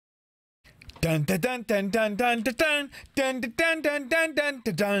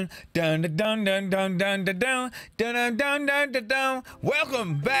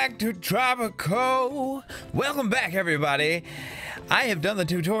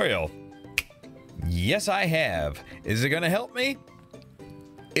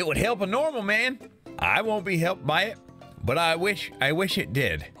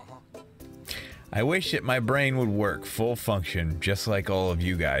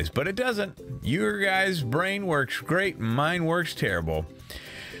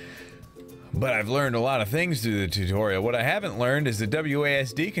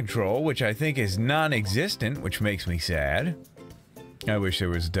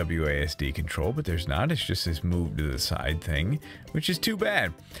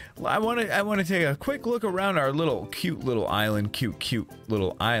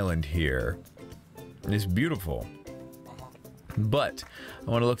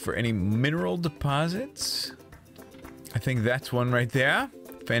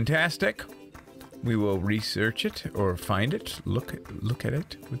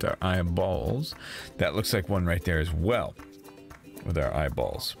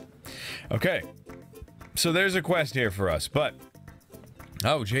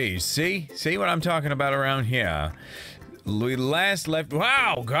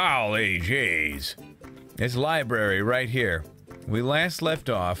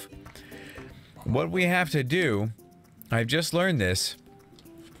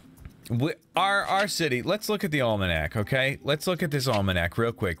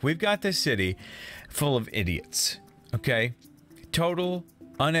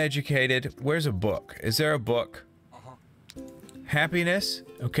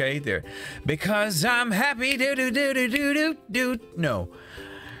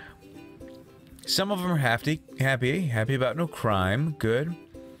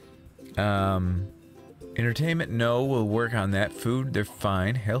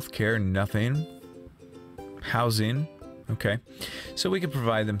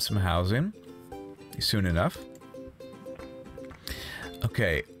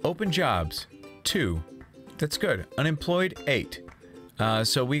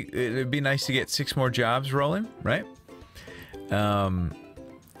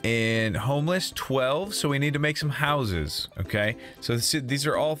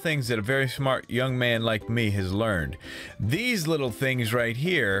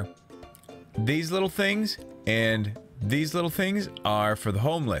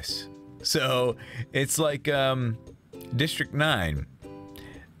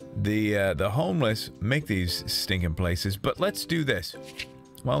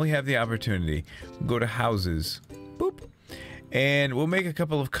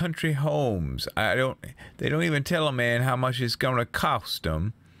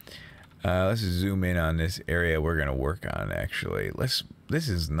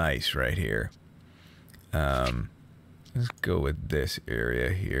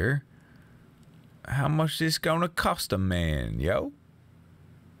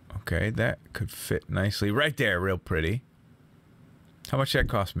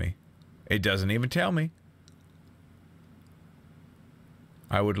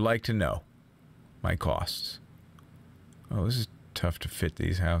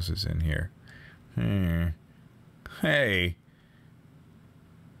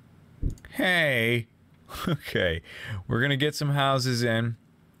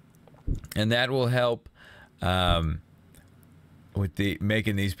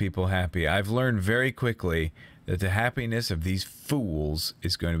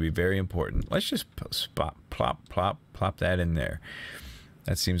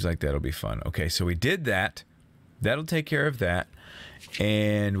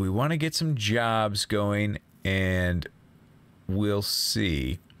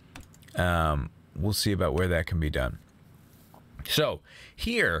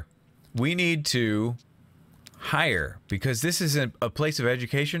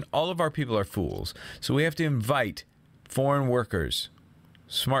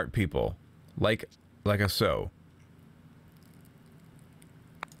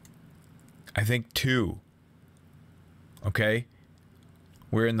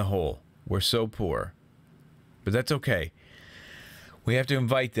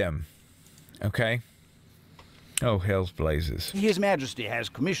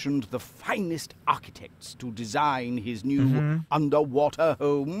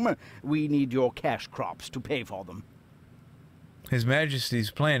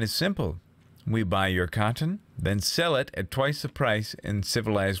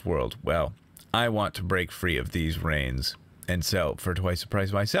and sell for twice the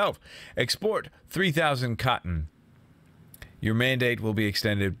price myself. Export 3,000 cotton. Your mandate will be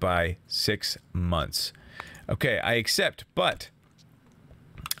extended by 6 months. Okay, I accept, but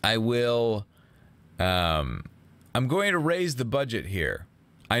I will... I'm going to raise the budget here.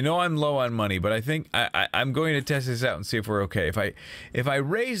 I know I'm low on money, but I think I'm going to test this out and see if we're okay. If I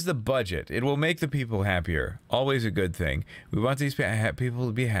raise the budget, it will make the people happier. Always a good thing. We want these people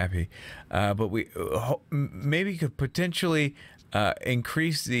to be happy, but we maybe could potentially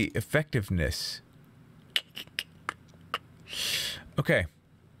increase the effectiveness. Okay.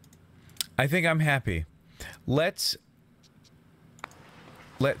 I think I'm happy. Let's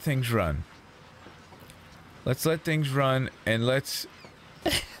let things run. Let's let things run, and let's...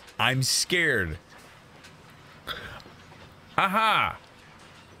 I'm scared. Aha!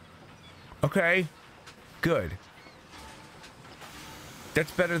 Okay. Good.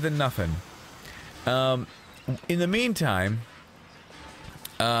 That's better than nothing. In the meantime...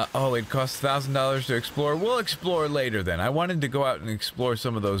 oh, it costs $1,000 to explore. We'll explore later then. I wanted to go out and explore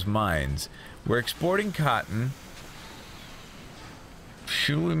some of those mines. We're exporting cotton.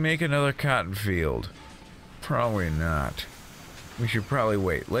 Should we make another cotton field? Probably not. We should probably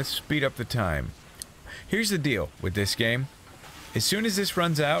wait. Let's speed up the time. Here's the deal with this game. As soon as this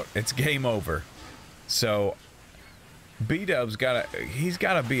runs out, it's game over. So, bdubs he's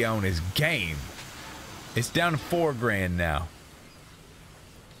gotta be on his game. It's down to $4 grand now.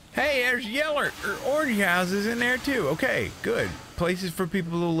 Hey, there's yellow or orange houses in there too. Okay, good. Places for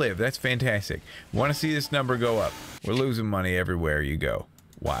people to live. That's fantastic. Want to see this number go up. We're losing money everywhere you go.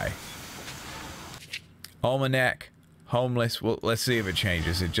 Why? Almanac. Homeless. Well, let's see if it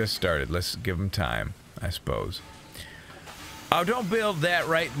changes. It just started. Let's give them time, I suppose. Oh, don't build that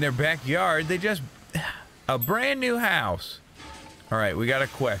right in their backyard. They just... A brand new house. Alright, we got a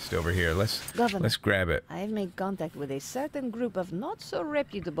quest over here. Let's grab it. I've made contact with a certain group of not so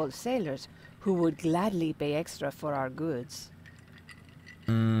reputable sailors who would gladly pay extra for our goods.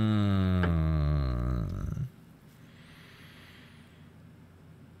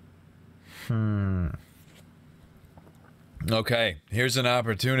 Okay, here's an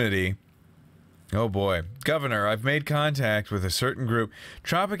opportunity. Oh boy. Governor, I've made contact with a certain group.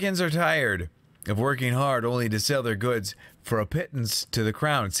 Tropicans are tired of working hard only to sell their goods for a pittance to the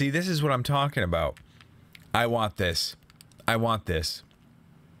crown. See, this is what I'm talking about. I want this. I want this.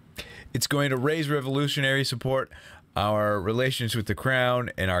 It's going to raise revolutionary support, our relations with the crown,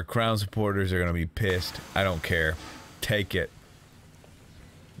 and our crown supporters are going to be pissed. I don't care. Take it.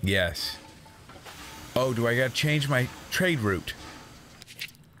 Yes. Oh, do I gotta change my trade route?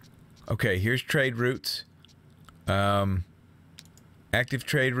 Okay, here's trade routes. Active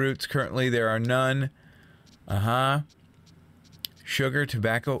trade routes. Currently, there are none. Sugar,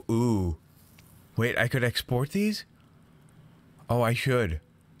 tobacco. Ooh. Wait, I could export these? Oh, I should.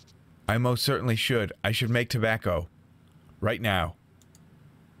 I most certainly should. I should make tobacco. Right now.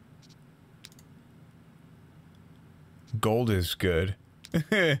 Gold is good.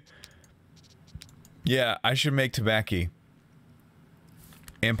 Yeah, I should make tobacco.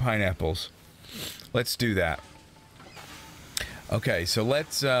 And pineapples. Let's do that. Okay, so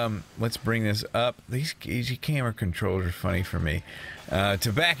let's bring this up. These camera controls are funny for me.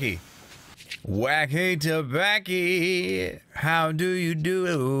 Tobacco. Wacky tobacco. How do you do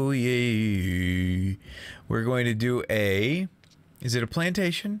it? Oh, yeah. We're going to do a... Is it a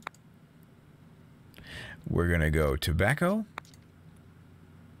plantation? We're going to go tobacco.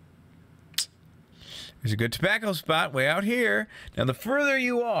 There's a good tobacco spot way out here. Now, the further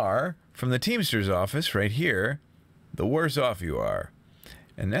you are from the Teamster's office right here, the worse off you are.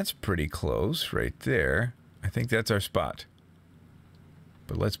 And that's pretty close right there. I think that's our spot.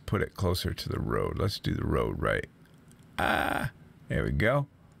 But let's put it closer to the road. Let's do the road right. Ah, there we go.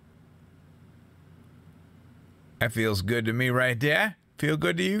 That feels good to me right there. Feel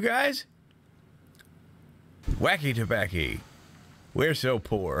good to you guys? Wacky tobacco. We're so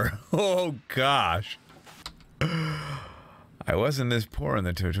poor. Oh, gosh. I wasn't this poor in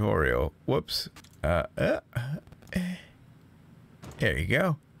the tutorial. Whoops. There you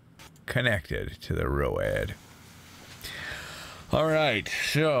go. Connected to the ROAD. Alright,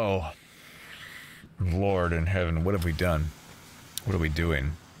 so... Lord in heaven, what have we done? What are we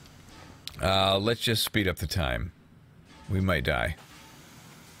doing? Let's just speed up the time. We might die.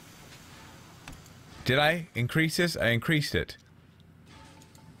 Did I increase this? I increased it.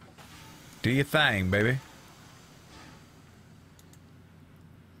 Do your thing, baby.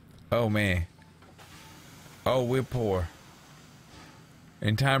 Oh, man. Oh, we're poor.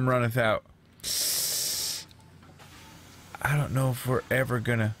 And time runneth out. I don't know if we're ever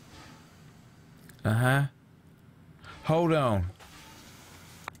gonna... Hold on.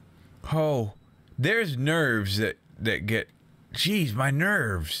 Oh, there's nerves that get... Jeez, my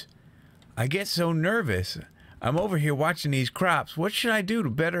nerves. I get so nervous. I'm over here watching these crops. What should I do to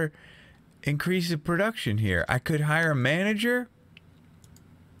better increase the production here? I could hire a manager.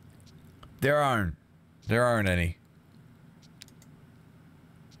 There aren't any.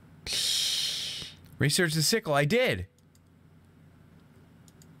 Research the sickle. I did.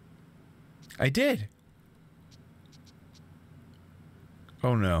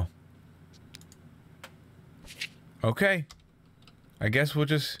 Oh no. Okay. I guess we'll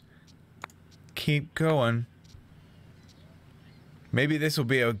just keep going. Maybe this will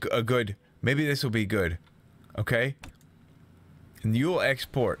be a good... Maybe this will be good. Okay? And you'll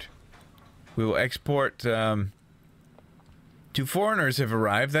export. We will export... 2 foreigners have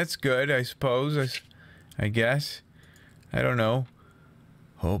arrived. That's good, I suppose. I guess. I don't know.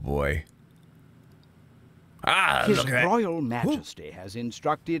 Oh boy. Ah, His look at that. Royal Majesty has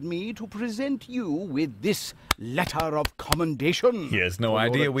instructed me to present you with this letter of commendation. He has no for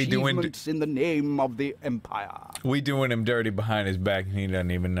idea your we doing... achievements in the name of the Empire. We doing him dirty behind his back and he doesn't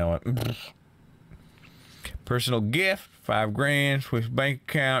even know it. Personal gift, 5 grand, Swiss bank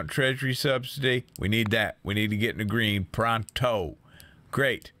account, treasury subsidy. We need that. We need to get in the green pronto.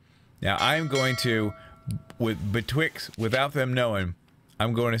 Great. Now I'm going to, without them knowing,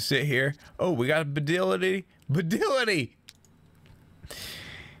 I'm going to sit here. Oh, we got bdubs. Bdubs.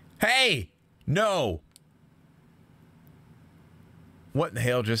 Hey, no. What the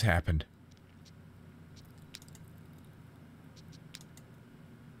hell just happened?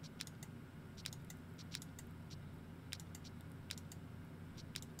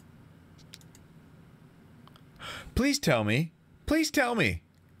 Please tell me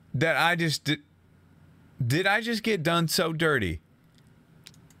that I just did I just get done so dirty?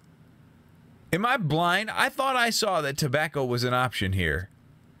 Am I blind? I thought I saw that tobacco was an option here.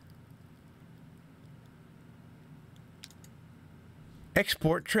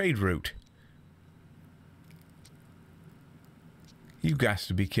 Export trade route. You got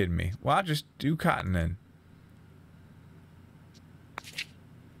to be kidding me. Well, I'll just do cotton then.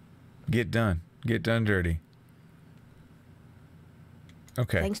 Get done. Get done dirty.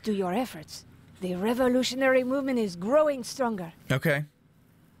 Okay. Thanks to your efforts, the revolutionary movement is growing stronger. Okay.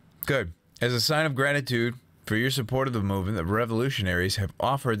 Good. As a sign of gratitude for your support of the movement, the revolutionaries have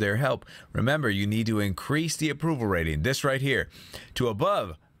offered their help. Remember, you need to increase the approval rating, this right here, to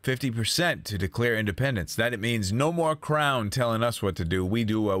above 50% to declare independence. That it means no more crown telling us what to do. We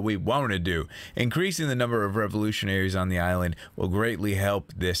do what we want to do. Increasing the number of revolutionaries on the island will greatly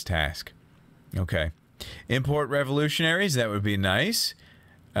help this task. Okay. Import revolutionaries, that would be nice.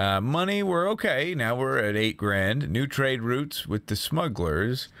 Money, we're okay. Now we're at 8 grand. New trade routes with the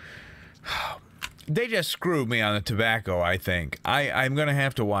smugglers. They just screwed me on the tobacco, I think. I'm going to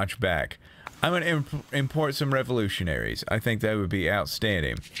have to watch back. I'm going to import some revolutionaries. I think that would be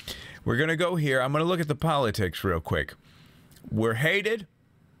outstanding. We're going to go here. I'm going to look at the politics real quick. We're hated,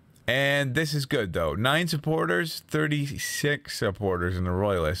 and this is good, though. 9 supporters, 36 supporters in the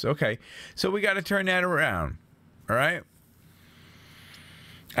Royalists. Okay, so we got to turn that around. All right?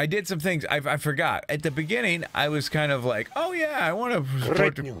 I did some things. I forgot. At the beginning, I was kind of like, oh, yeah, I want to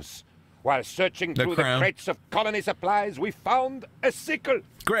support... Great news. While searching through the crates of colony supplies, we found a sickle.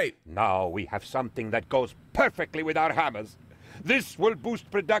 Great. Now we have something that goes perfectly with our hammers. This will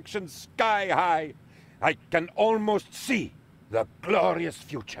boost production sky high. I can almost see the glorious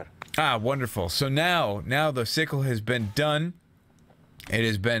future. Ah, wonderful. So now the sickle has been done. It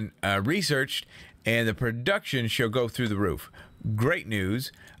has been researched, and the production shall go through the roof. Great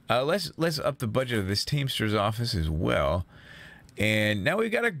news. Let's up the budget of this Teamster's office as well. And now we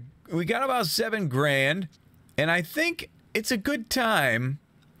got about 7 grand, and I think it's a good time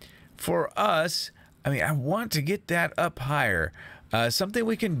for us. I mean, I want to get that up higher. Something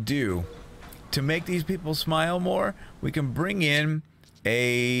we can do to make these people smile more. We can bring in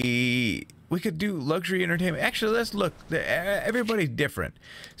we could do luxury entertainment. Actually, let's look. Everybody's different,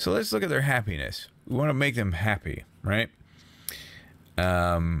 so let's look at their happiness. We want to make them happy, right?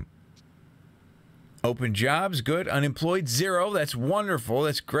 Open jobs, good. Unemployed, 0. That's wonderful.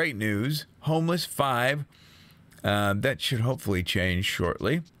 That's great news. Homeless, 5. That should hopefully change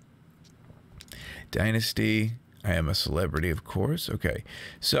shortly. Dynasty. I am a celebrity, of course. Okay.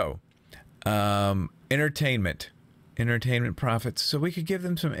 So, entertainment. Entertainment profits. So we could give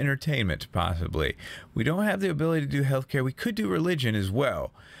them some entertainment, possibly. We don't have the ability to do healthcare. We could do religion as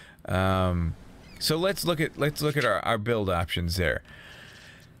well. So let's look at our build options there.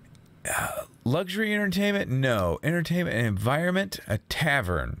 Luxury entertainment? No. Entertainment and environment? A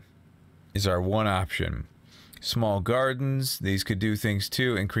tavern is our one option. Small gardens. These could do things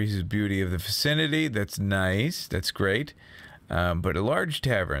too. Increases beauty of the vicinity. That's nice. That's great. But a large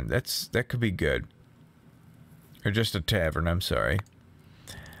tavern. That could be good. Or just a tavern. I'm sorry.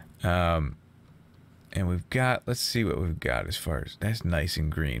 And we've got. Let's see what we've got as far as. That's nice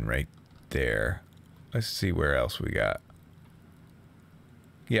and green right there. Let's see where else we got.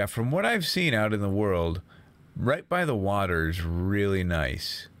 Yeah, from what I've seen out in the world, right by the water is really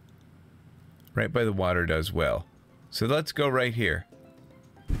nice. Right by the water does well. So let's go right here.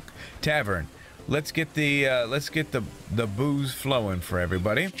 Tavern. Let's get the booze flowing for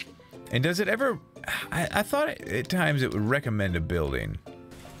everybody. And does it ever... I thought at times it would recommend a building.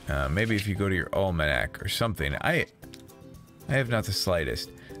 Maybe if you go to your almanac or something. I have not the slightest.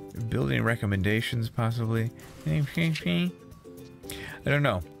 Building recommendations, possibly. I don't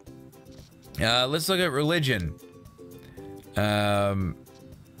know. Let's look at religion.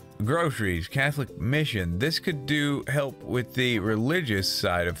 Groceries, Catholic mission. This could help with the religious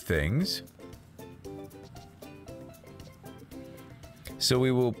side of things. So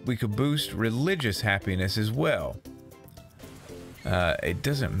we could boost religious happiness as well. It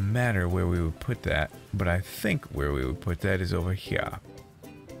doesn't matter where we would put that, but I think where we would put that is over here.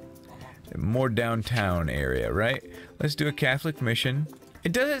 More downtown area, right? Let's do a Catholic mission.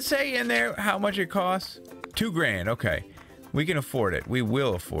 It doesn't say in there how much it costs. $2 grand, okay. We can afford it. We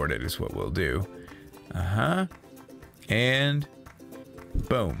will afford it is what we'll do. And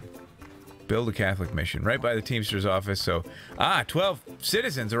boom. Build a Catholic mission right by the Teamster's office. So, 12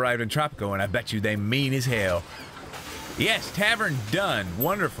 citizens arrived in Tropico, and I bet you they mean as hell. Yes, tavern done.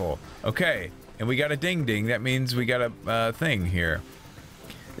 Wonderful. Okay, and we got a ding-ding. That means we got a thing here.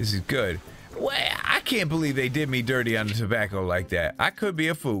 This is good. Well, I can't believe they did me dirty on the tobacco like that. I could be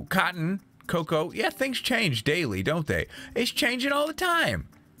a fool. Cotton, cocoa, yeah, things change daily, don't they? It's changing all the time.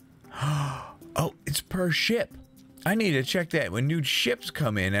 Oh, it's per ship. I need to check that when new ships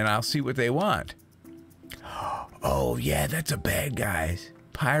come in, and I'll see what they want. Oh, yeah, that's a bad guys.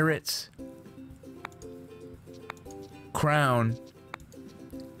 Pirates. Crown.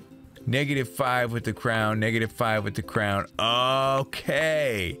 -5 with the crown. -5 with the crown.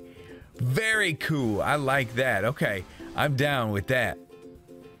 Okay. Very cool. I like that. Okay. I'm down with that.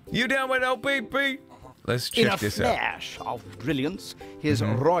 You down with OPP? Let's check this out. In a flash of brilliance, His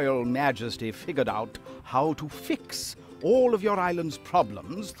Royal Majesty figured out how to fix all of your island's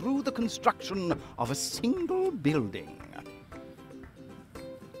problems through the construction of a single building.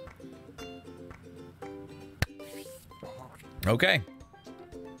 Okay.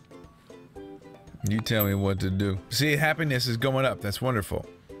 You tell me what to do. See, happiness is going up. That's wonderful.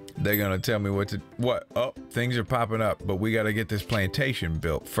 They're gonna tell me what to... What? Oh, things are popping up, but we gotta get this plantation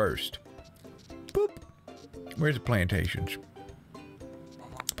built first. Boop. Where's the plantations?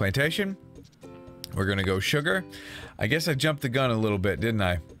 Plantation. We're gonna go sugar. I guess I jumped the gun a little bit, didn't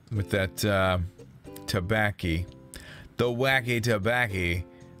I? With that tobacco. The wacky tobacco.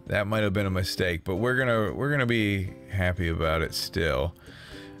 That might have been a mistake, but we're gonna be happy about it still.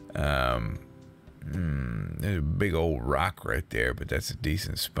 There's a big old rock right there, but that's a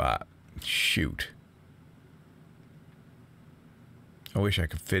decent spot. Shoot. I wish I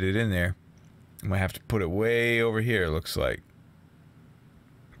could fit it in there. I might have to put it way over here, looks like.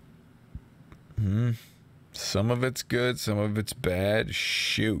 Some of it's good, some of it's bad.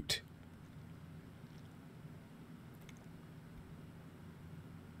 Shoot.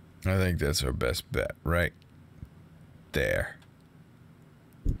 I think that's our best bet, right there.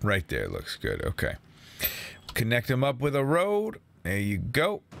 Right there looks good. Okay. Connect them up with a road. There you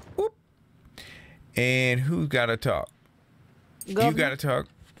go. Whoop. And who got to talk? Governor, you got to talk.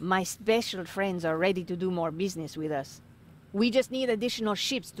 My special friends are ready to do more business with us. We just need additional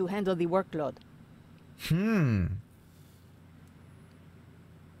ships to handle the workload.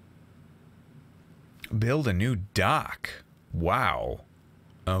 Build a new dock. Wow.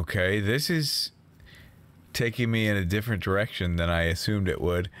 Okay, this is taking me in a different direction than I assumed it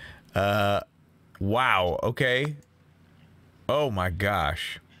would. Wow, okay. Oh my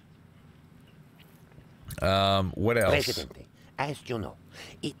gosh. What else? Presidente, as you know,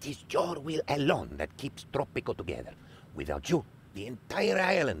 it is your will alone that keeps Tropico together. Without you, the entire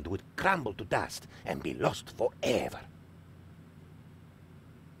island would crumble to dust and be lost forever.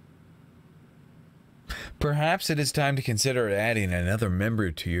 Perhaps it is time to consider adding another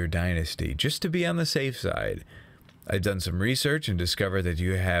member to your dynasty, just to be on the safe side. I've done some research and discovered that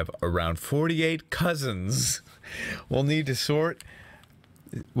you have around 48 cousins. We'll need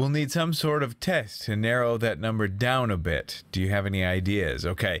some sort of test to narrow that number down a bit. Do you have any ideas?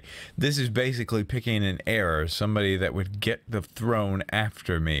 Okay, this is basically picking an heir, somebody that would get the throne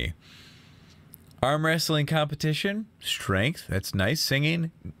after me. Arm wrestling competition. Strength. That's nice.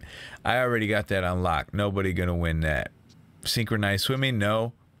 Singing. I already got that unlocked. Nobody gonna win that. Synchronized swimming.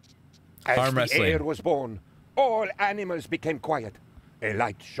 No. As Arm the wrestling. air was born, all animals became quiet. A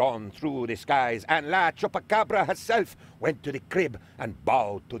light shone through the skies, and La Chupacabra herself went to the crib and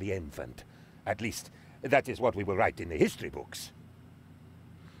bowed to the infant. At least, that is what we will write in the history books.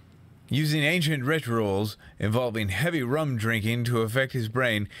 Using ancient rituals involving heavy rum drinking to affect his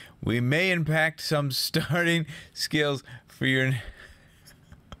brain, we may impact some starting skills for your...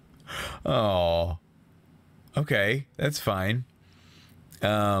 Oh. Okay, that's fine.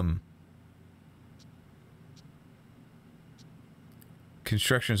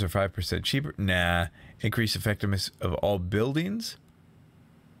 Constructions are 5% cheaper. Nah. Increase effectiveness of all buildings?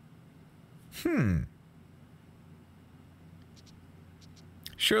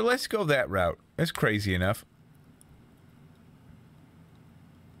 Sure, let's go that route. That's crazy enough.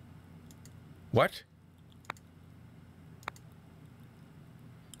 What?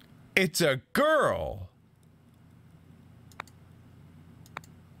 It's a girl!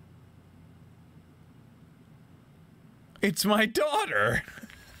 It's my daughter!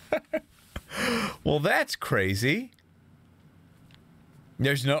 Well, that's crazy.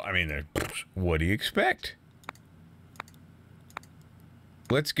 There's no... I mean, what do you expect?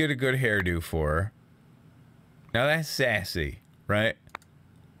 Let's get a good hairdo for her. Now that's sassy, right?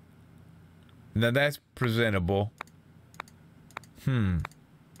 Now that's presentable.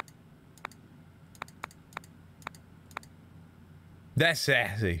 That's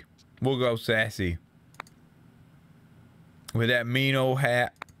sassy. We'll go sassy. With that mean old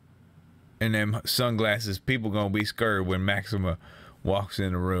hat and them sunglasses, people gonna be scared when Maxima walks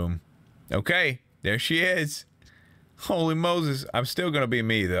in the room. Okay, there she is. Holy Moses. I'm still gonna be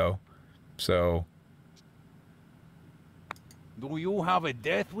me, though. So. Do you have a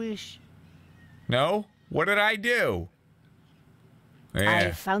death wish? No? What did I do? I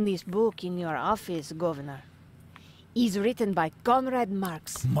Yeah. found this book in your office, Governor. It's written by Comrade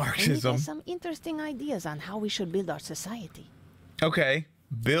Marx. And it Marxism. has some interesting ideas on how we should build our society. Okay.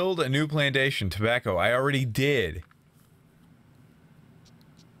 Build a new plantation. Tobacco. I already did.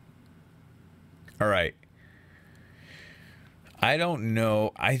 All right. I don't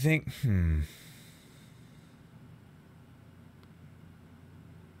know. I think...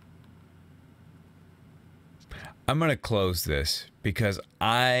 I'm going to close this because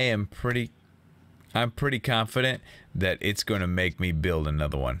I'm pretty confident that it's going to make me build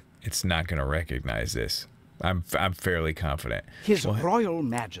another one. It's not going to recognize this. I'm fairly confident. His Royal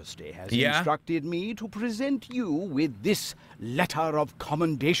Majesty has Yeah? instructed me to present you with this letter of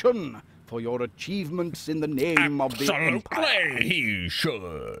commendation for your achievements in the name of the Empire. Absolutely, he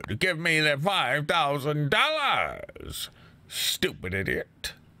should give me the $5,000. Stupid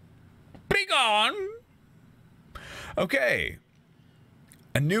idiot. Be gone. Okay.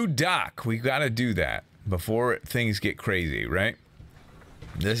 A new dock. We got to do that before things get crazy, right?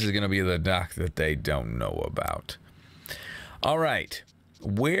 This is going to be the dock that they don't know about. All right.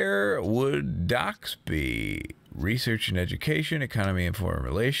 Where would docks be? Research and education, economy and foreign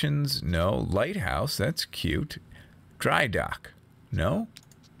relations. No. Lighthouse. That's cute. Dry dock. No?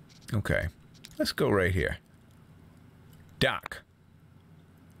 Okay. Let's go right here. Dock.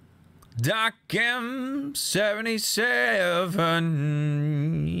 Dock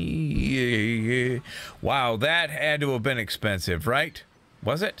M77. Yeah. Wow, that had to have been expensive, right?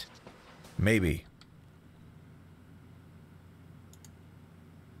 Was it? Maybe.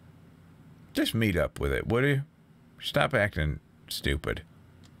 Just meet up with it, would you? Stop acting stupid.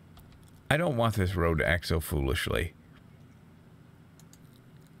 I don't want this road to act so foolishly.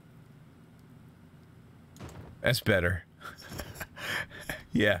 That's better.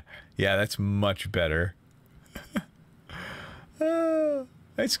 Yeah, that's much better.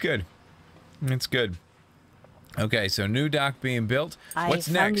 That's good. It's good. Okay, so new dock being built. What's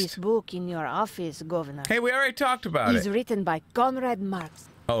I found next? this book in your office, Governor. Hey, we already talked about It's it. written by Comrade Marx.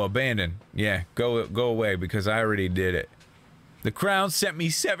 Oh, abandon. Yeah, go away because I already did it. The Crown sent me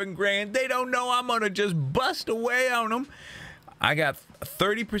 $7 grand. They don't know I'm gonna just bust away on them. I got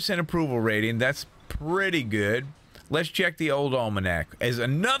 30% approval rating. That's pretty good. Let's check the old almanac. As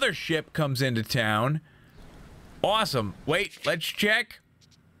another ship comes into town. Awesome. Wait, let's check.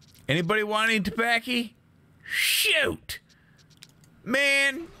 Anybody want any tobacco? Shoot!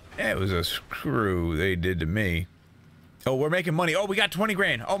 Man, that was a screw they did to me. Oh, we're making money. Oh, we got 20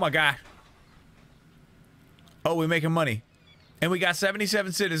 grand. Oh, my God. Oh, we're making money. And we got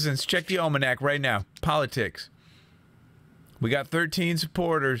 77 citizens. Check the almanac right now. Politics. We got 13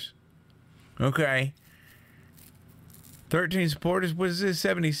 supporters. Okay. 13 supporters. What is this?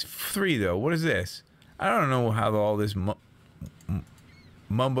 73 though. What is this? I don't know how all this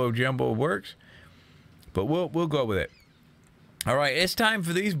mumbo jumbo works, but we'll go with it. All right, it's time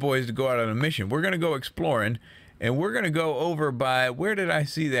for these boys to go out on a mission. We're gonna go exploring, and we're gonna go over by, where did I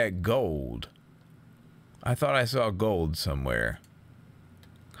see that gold? I thought I saw gold somewhere.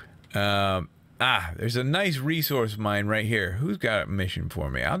 There's a nice resource mine right here. Who's got a mission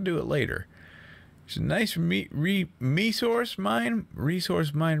for me? I'll do it later. There's a nice resource mine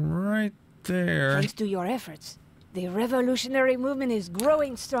right there. Thanks to your efforts, the revolutionary movement is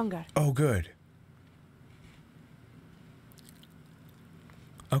growing stronger. Oh, good.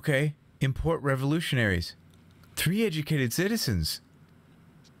 Okay, import revolutionaries. 3 educated citizens.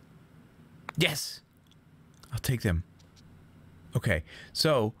 Yes! I'll take them. Okay,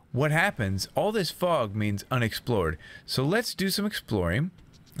 so what happens, all this fog means unexplored. So let's do some exploring,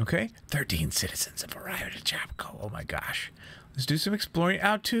 okay? 13 citizens have arrived at Tropico. Oh my gosh. Let's do some exploring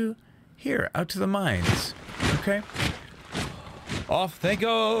out to here, out to the mines, okay? Off they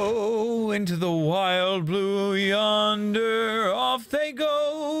go into the wild blue yonder. Off they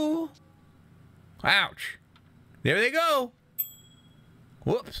go. Ouch. There they go.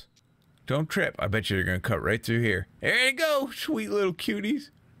 Whoops. Don't trip. I bet you they're going to cut right through here. There you go, sweet little cuties.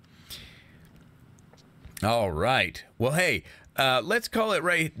 All right. Well, hey, let's call it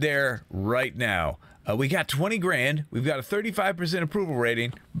right there, right now. We got 20 grand. We've got a 35% approval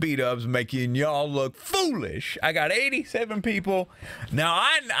rating. bdubs making y'all look foolish. I got 87 people. Now,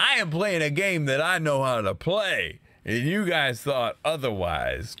 I am playing a game that I know how to play. And you guys thought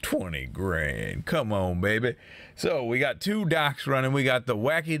otherwise. 20 grand. Come on, baby. So, we got 2 docks running. We got the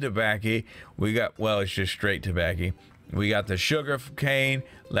wacky tobacco. We got, well, it's just straight tobacco. We got the sugar cane.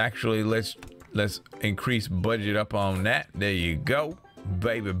 Actually, let's increase budget up on that. There you go.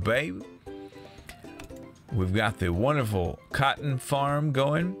 Baby, baby. We've got the wonderful cotton farm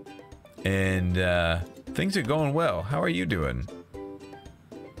going. And things are going well. How are you doing?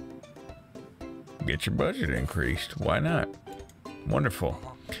 Get your budget increased. Why not? Wonderful.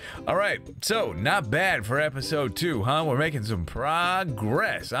 All right, so not bad for episode 2, huh? We're making some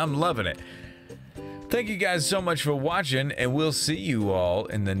progress. I'm loving it. Thank you guys so much for watching, and we'll see you all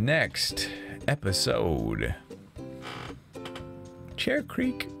in the next episode. Chair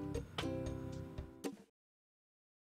Creek.